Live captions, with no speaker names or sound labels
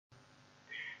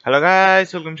Hello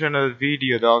guys, welcome to another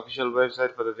video. The official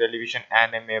website for the television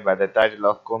anime by the title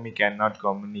of Komi Cannot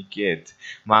Communicate.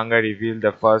 Manga revealed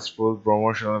the first full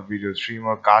promotional video, 3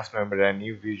 more cast members, and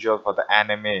new visual for the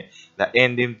anime, the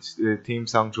ending theme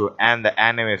song too, and the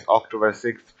anime's October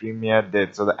 6th premiere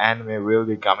date. So the anime will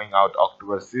be coming out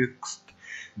October 6th.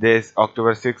 This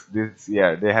October 6th this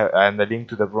year. They have, and the link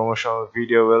to the promotional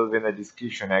video will be in the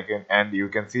description. And you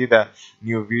can see the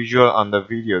new visual on the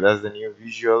video. That's the new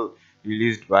visual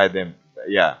released by them.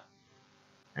 Yeah,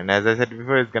 and as I said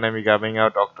before, it's gonna be coming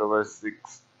out October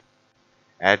 6th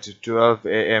at 12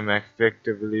 a.m.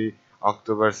 effectively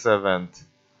October 7th.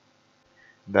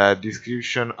 The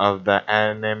description of the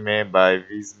anime by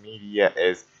Viz Media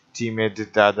is teammate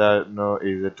Tadano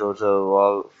is a total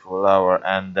wallflower,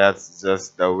 and that's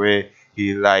just the way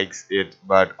he likes it.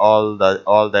 But all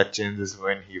that changes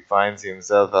when he finds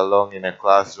himself alone in a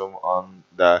classroom on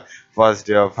the first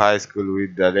day of high school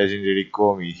with the legendary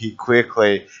Komi. He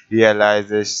quickly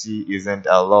realizes she isn't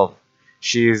alone.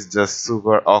 She is just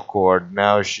super awkward.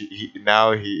 Now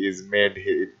he is made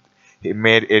he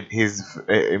made it his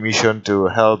mission to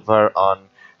help her on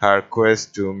her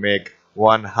quest to make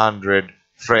 100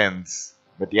 friends.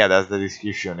 But yeah, that's the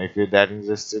description. If you're that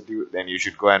interested, then you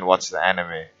should go and watch the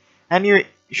anime. And you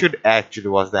should actually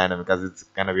watch the anime because it's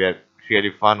gonna be a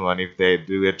really fun one if they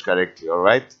do it correctly,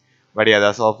 alright? But yeah,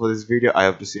 that's all for this video. I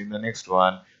hope to see you in the next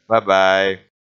one. Bye bye.